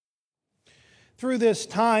Through this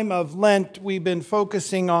time of Lent, we've been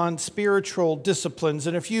focusing on spiritual disciplines.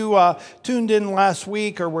 And if you tuned in last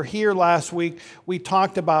week or were here last week, we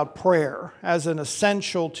talked about prayer as an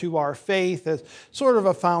essential to our faith, as sort of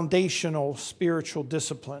a foundational spiritual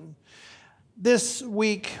discipline. This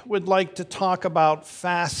week, we'd like to talk about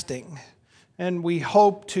fasting. And we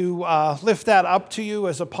hope to lift that up to you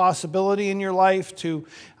as a possibility in your life, to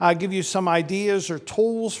give you some ideas or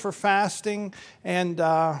tools for fasting. And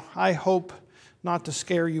I hope not to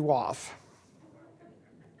scare you off.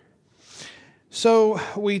 So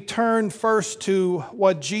we turn first to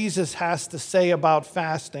what Jesus has to say about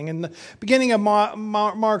fasting. In the beginning of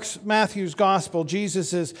Matthew's gospel,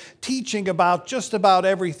 Jesus is teaching about just about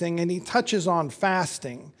everything, and he touches on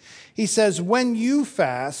fasting. He says, "When you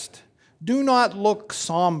fast, do not look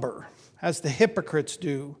somber, as the hypocrites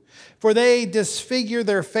do, for they disfigure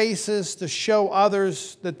their faces to show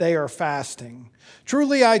others that they are fasting.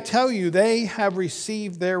 Truly, I tell you, they have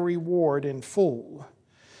received their reward in full.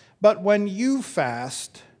 But when you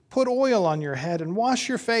fast, put oil on your head and wash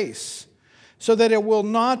your face, so that it will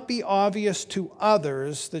not be obvious to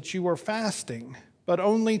others that you are fasting, but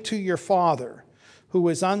only to your Father, who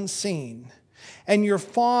is unseen. And your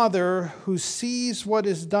Father, who sees what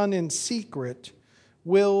is done in secret,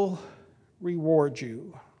 will reward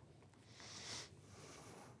you."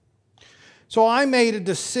 So I made a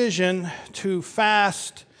decision to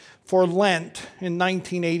fast for Lent in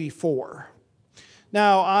 1984.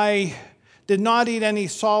 Now, I did not eat any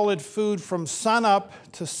solid food from sunup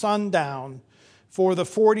to sundown for the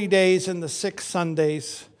 40 days and the 6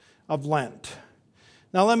 Sundays of Lent.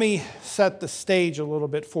 Now, let me set the stage a little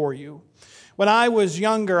bit for you. When I was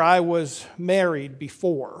younger, I was married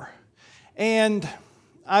before, and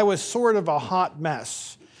I was sort of a hot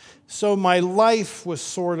mess. So my life was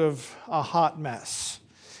sort of a hot mess.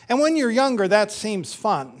 And when you're younger, that seems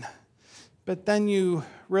fun. But then you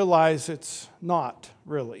realize it's not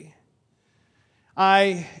really.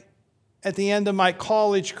 I, at the end of my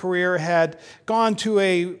college career, had gone to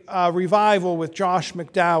a revival with Josh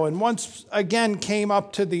McDowell, and once again came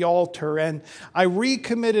up to the altar, and I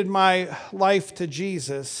recommitted my life to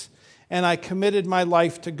Jesus, and I committed my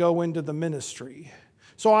life to go into the ministry.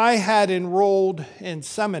 So I had enrolled in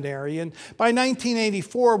seminary, and by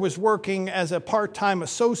 1984 was working as a part-time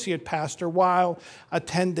associate pastor while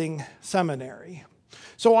attending seminary.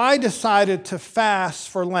 So I decided to fast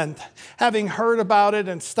for Lent. Having heard about it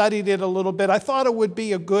and studied it a little bit, I thought it would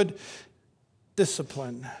be a good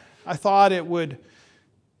discipline. I thought it would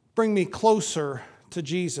bring me closer to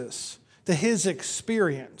Jesus, to his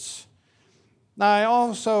experience. Now, I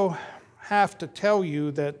also have to tell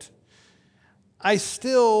you that I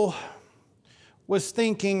still was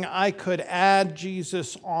thinking I could add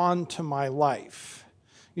Jesus onto my life.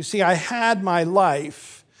 You see, I had my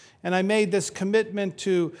life, and I made this commitment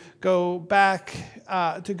to go back,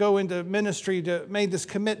 to go into ministry, made this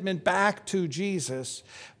commitment back to Jesus,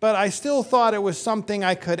 but I still thought it was something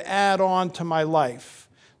I could add on to my life,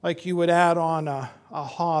 like you would add on a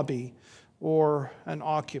hobby or an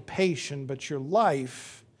occupation, but your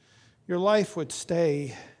life would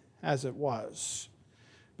stay as it was.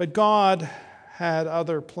 But God had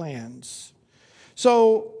other plans.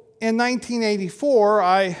 So in 1984,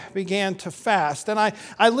 I began to fast, and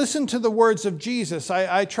I listened to the words of Jesus.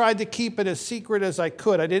 I tried to keep it as secret as I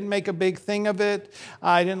could. I didn't make a big thing of it.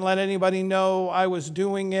 I didn't let anybody know I was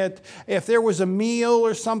doing it. If there was a meal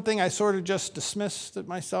or something, I sort of just dismissed it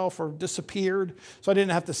myself or disappeared, so I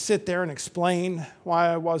didn't have to sit there and explain why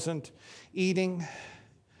I wasn't eating.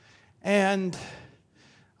 And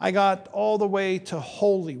I got all the way to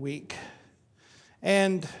Holy Week,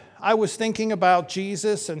 and I was thinking about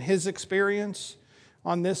Jesus and his experience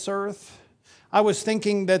on this earth. I was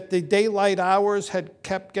thinking that the daylight hours had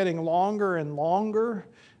kept getting longer and longer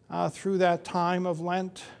through that time of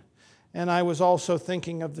Lent, and I was also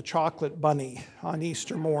thinking of the chocolate bunny on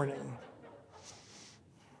Easter morning.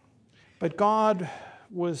 But God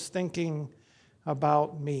was thinking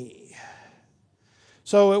about me.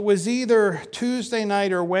 So it was either Tuesday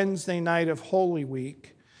night or Wednesday night of Holy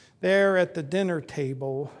Week. There at the dinner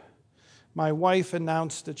table, my wife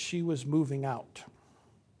announced that she was moving out.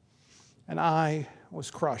 And I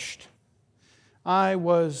was crushed. I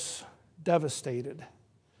was devastated.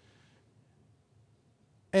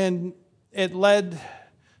 And it led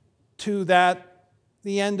to the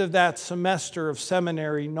end of that semester of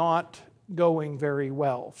seminary not going very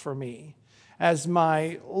well for me, as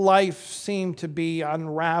my life seemed to be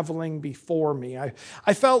unraveling before me.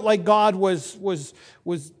 I felt like God was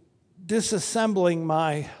disassembling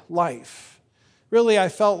my life. Really, I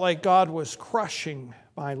felt like God was crushing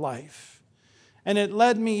my life. And it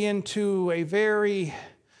led me into a very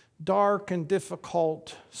dark and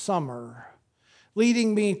difficult summer,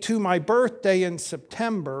 leading me to my birthday in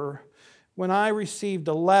September, when I received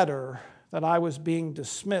a letter that I was being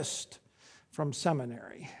dismissed from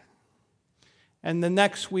seminary. And the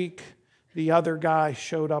next week, the other guy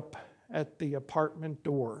showed up at the apartment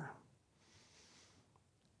door.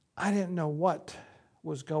 I didn't know what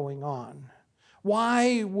was going on.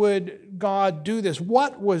 Why would God do this?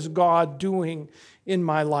 What was God doing in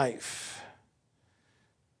my life?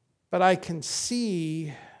 But I can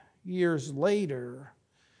see years later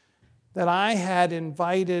that I had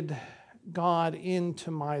invited God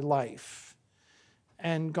into my life,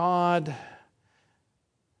 and God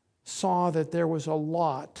saw that there was a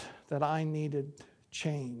lot that I needed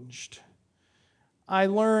changed. I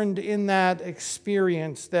learned in that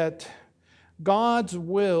experience that God's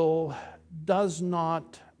will does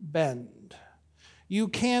not bend. You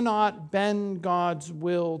cannot bend God's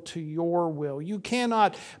will to your will. You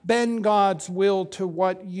cannot bend God's will to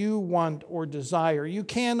what you want or desire. You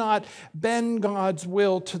cannot bend God's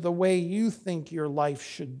will to the way you think your life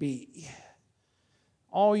should be.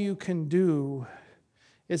 All you can do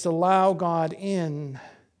is allow God in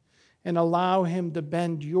and allow Him to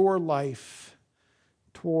bend your life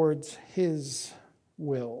towards His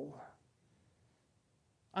will.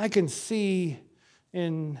 I can see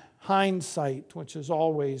in hindsight, which is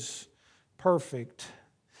always perfect,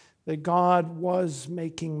 that God was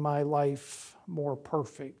making my life more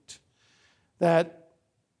perfect. That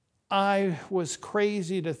I was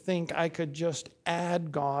crazy to think I could just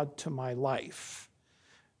add God to my life,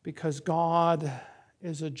 because God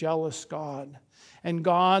is a jealous God. And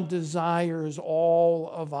God desires all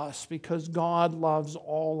of us because God loves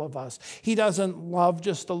all of us. He doesn't love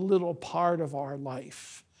just a little part of our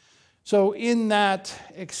life. So in that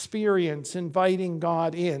experience, inviting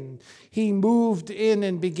God in, He moved in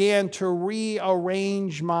and began to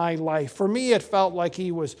rearrange my life. For me, it felt like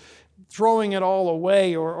He was throwing it all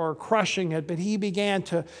away or crushing it, but He began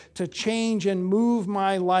to change and move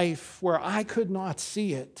my life where I could not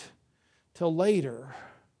see it till later,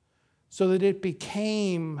 so that it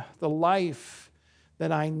became the life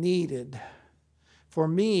that I needed for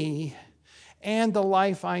me and the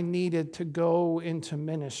life I needed to go into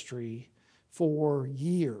ministry for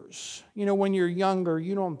years. You know, when you're younger,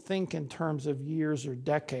 you don't think in terms of years or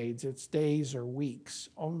decades. It's days or weeks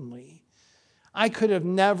only. I could have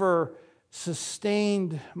never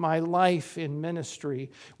sustained my life in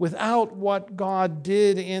ministry without what God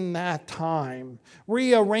did in that time,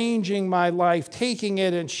 rearranging my life, taking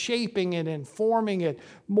it and shaping it and forming it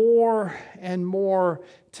more and more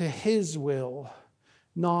to His will,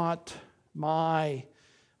 not my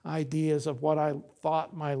ideas of what I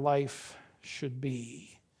thought my life should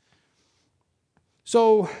be.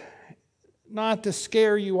 So, not to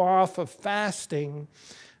scare you off of fasting,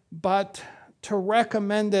 but to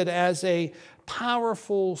recommend it as a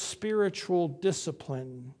powerful spiritual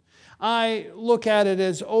discipline. I look at it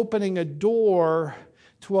as opening a door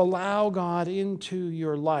to allow God into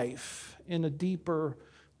your life in a deeper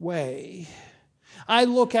way. I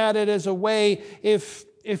look at it as a way, if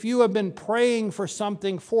you have been praying for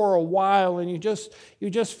something for a while and you just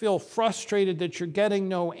feel frustrated that you're getting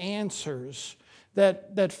no answers,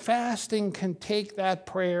 that fasting can take that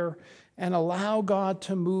prayer and allow God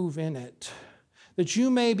to move in it. That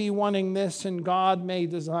you may be wanting this and God may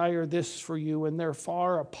desire this for you, and they're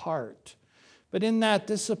far apart. But in that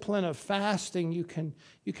discipline of fasting, you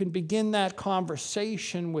can begin that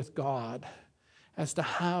conversation with God as to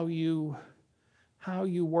how you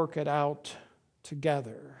work it out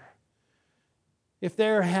together. If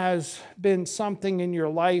there has been something in your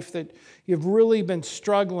life that you've really been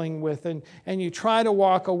struggling with and you try to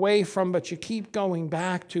walk away from, but you keep going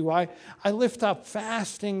back to, I lift up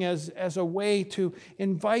fasting as a way to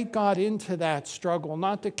invite God into that struggle,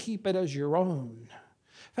 not to keep it as your own.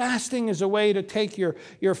 Fasting is a way to take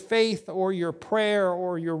your faith or your prayer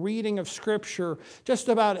or your reading of Scripture, just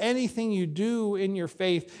about anything you do in your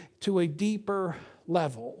faith, to a deeper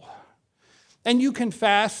level. And you can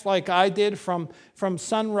fast like I did from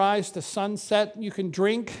sunrise to sunset. You can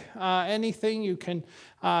drink anything. You can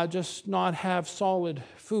just not have solid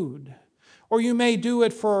food. Or you may do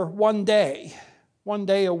it for one day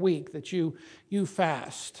a week that you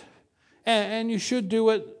fast. And you should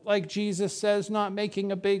do it like Jesus says, not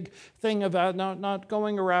making a big thing about, not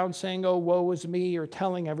going around saying, oh, woe is me, or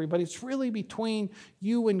telling everybody. It's really between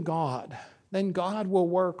you and God. Then God will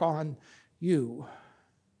work on you.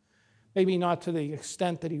 Maybe not to the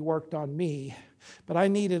extent that He worked on me, but I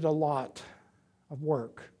needed a lot of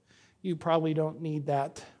work. You probably don't need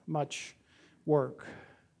that much work.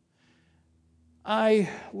 I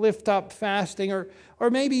lift up fasting, or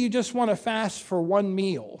maybe you just want to fast for one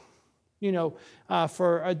meal,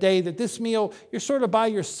 for a day that this meal, you're sort of by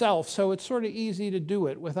yourself, so it's sort of easy to do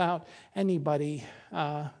it without anybody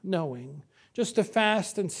knowing. Just to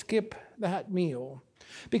fast and skip that meal.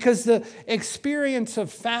 Because the experience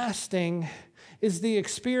of fasting is the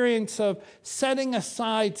experience of setting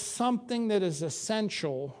aside something that is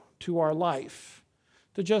essential to our life,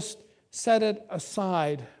 to just set it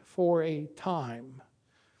aside for a time.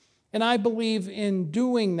 And I believe in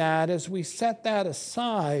doing that, as we set that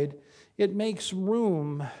aside, it makes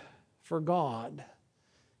room for God.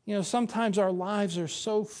 Sometimes our lives are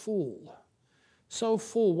so full,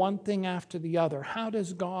 one thing after the other. How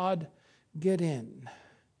does God get in?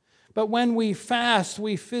 But when we fast,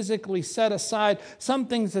 we physically set aside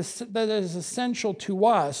something that is essential to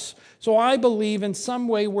us. So I believe in some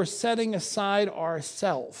way we're setting aside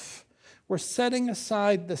ourself. We're setting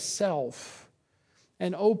aside the self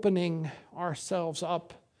and opening ourselves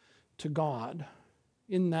up to God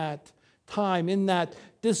in that time, in that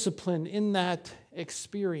discipline, in that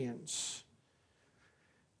experience.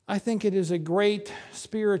 I think it is a great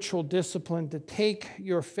spiritual discipline to take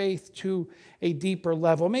your faith to a deeper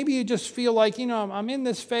level. Maybe you just feel like, I'm in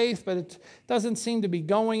this faith, but it doesn't seem to be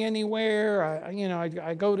going anywhere.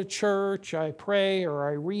 I go to church, I pray, or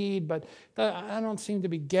I read, but I don't seem to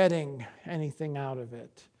be getting anything out of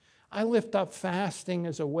it. I lift up fasting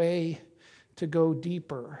as a way to go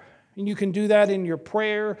deeper. And you can do that in your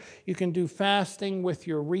prayer. You can do fasting with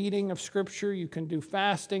your reading of Scripture. You can do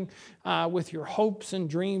fasting with your hopes and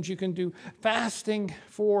dreams. You can do fasting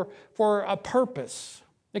for a purpose.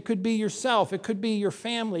 It could be yourself. It could be your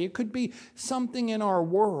family. It could be something in our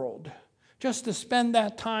world. Just to spend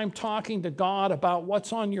that time talking to God about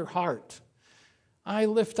what's on your heart. I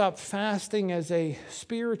lift up fasting as a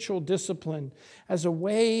spiritual discipline, as a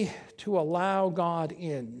way to allow God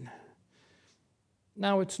in.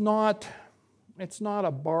 Now, it's not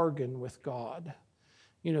a bargain with God.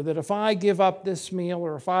 That if I give up this meal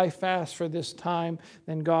or if I fast for this time,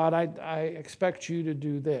 then God, I expect you to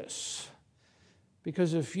do this.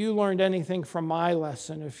 Because if you learned anything from my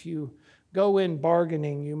lesson, if you go in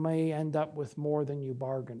bargaining, you may end up with more than you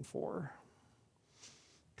bargained for.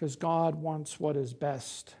 Because God wants what is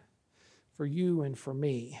best for you and for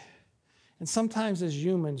me. And sometimes as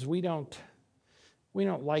humans, we don't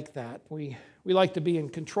like that. We like to be in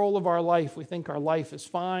control of our life. We think our life is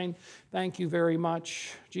fine. Thank you very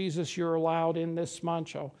much. Jesus, you're allowed in this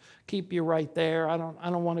much. I'll keep you right there. I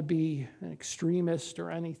don't want to be an extremist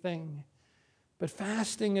or anything. But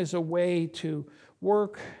fasting is a way to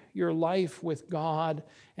work your life with God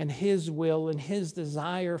and His will and His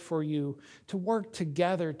desire for you to work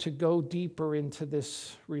together to go deeper into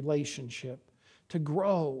this relationship, to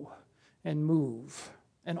grow and move.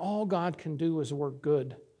 And all God can do is work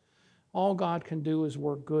good. All God can do is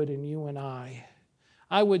work good in you and I.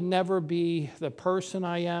 I would never be the person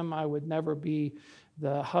I am. I would never be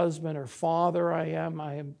the husband or father I am.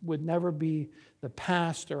 I would never be the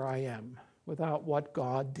pastor I am without what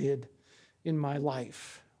God did in my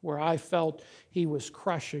life, where I felt He was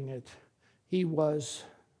crushing it. He was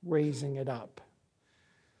raising it up.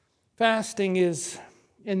 Fasting is,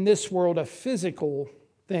 in this world, a physical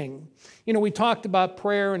thing. We talked about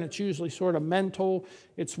prayer, and it's usually sort of mental,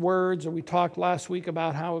 it's words, or we talked last week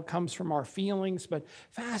about how it comes from our feelings, but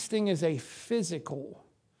fasting is a physical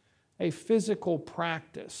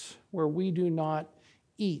practice where we do not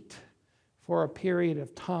eat for a period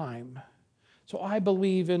of time. So I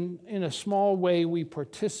believe in a small way we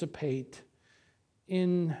participate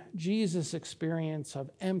in Jesus' experience of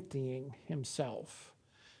emptying Himself.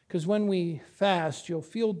 Because when we fast, you'll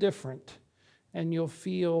feel different and you'll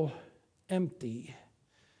feel empty.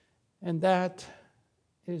 And that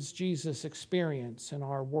is Jesus' experience in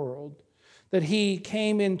our world. That He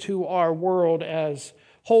came into our world as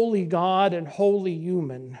holy God and holy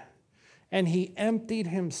human, and He emptied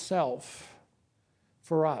Himself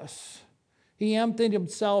for us. He emptied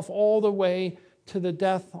Himself all the way to the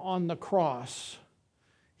death on the cross.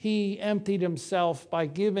 He emptied Himself by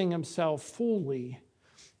giving Himself fully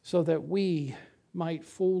so that we might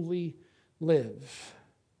fully live.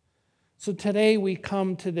 So today we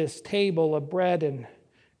come to this table of bread and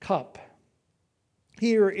cup.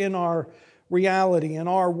 Here in our reality, in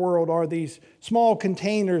our world, are these small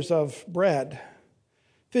containers of bread,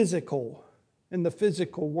 physical, in the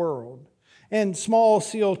physical world, and small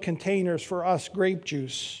sealed containers for us grape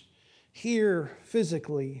juice, here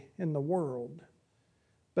physically in the world.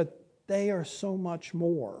 But they are so much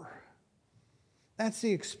more. That's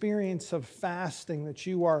the experience of fasting, that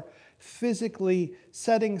you are physically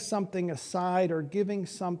setting something aside or giving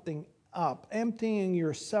something up, emptying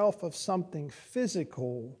yourself of something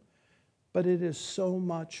physical, but it is so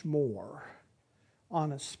much more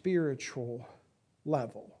on a spiritual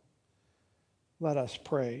level. Let us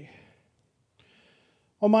pray.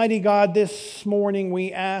 Almighty God, this morning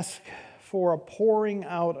we ask for a pouring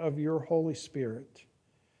out of your Holy Spirit.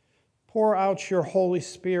 Pour out your Holy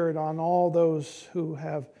Spirit on all those who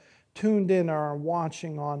have tuned in or are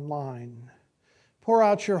watching online. Pour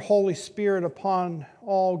out your Holy Spirit upon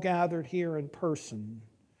all gathered here in person.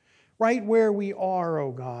 Right where we are,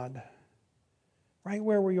 O God. Right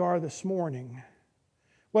where we are this morning.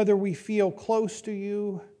 Whether we feel close to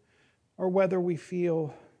you or whether we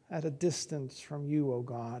feel at a distance from you, O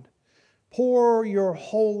God. Pour your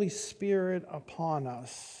Holy Spirit upon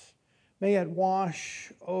us. May it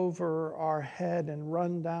wash over our head and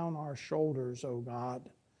run down our shoulders, O God.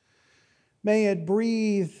 May it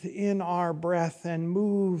breathe in our breath and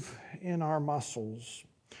move in our muscles.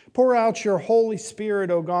 Pour out your Holy Spirit,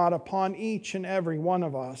 O God, upon each and every one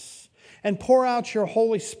of us. And pour out your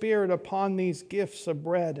Holy Spirit upon these gifts of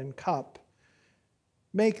bread and cup.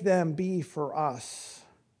 Make them be for us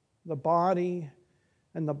the body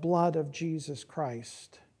and the blood of Jesus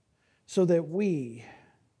Christ, so that we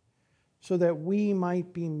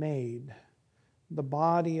might be made the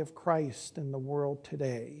body of Christ in the world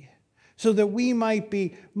today. So that we might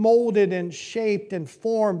be molded and shaped and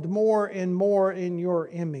formed more and more in your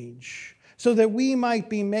image. So that we might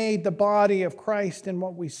be made the body of Christ in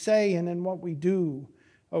what we say and in what we do,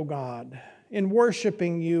 O God. In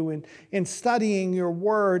worshiping you and in studying your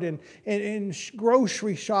word and in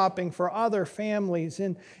grocery shopping for other families.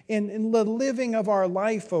 In the living of our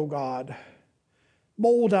life, O God.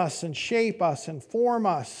 Mold us and shape us and form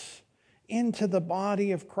us into the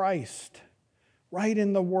body of Christ. Right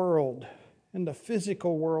in the world, in the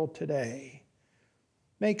physical world today.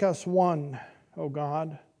 Make us one, O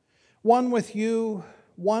God. One with you,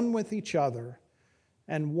 one with each other,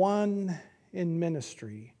 and one in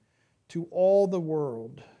ministry to all the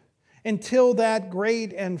world. Until that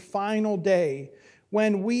great and final day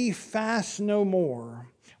when we fast no more.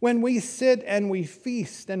 When we sit and we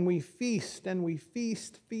feast and we feast and we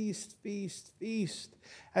feast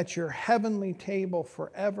at your heavenly table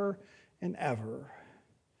forever and ever.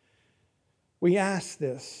 We ask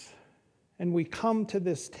this, and we come to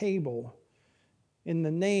this table in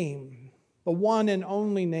the name, the one and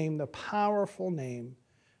only name, the powerful name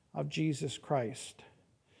of Jesus Christ.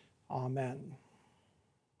 Amen.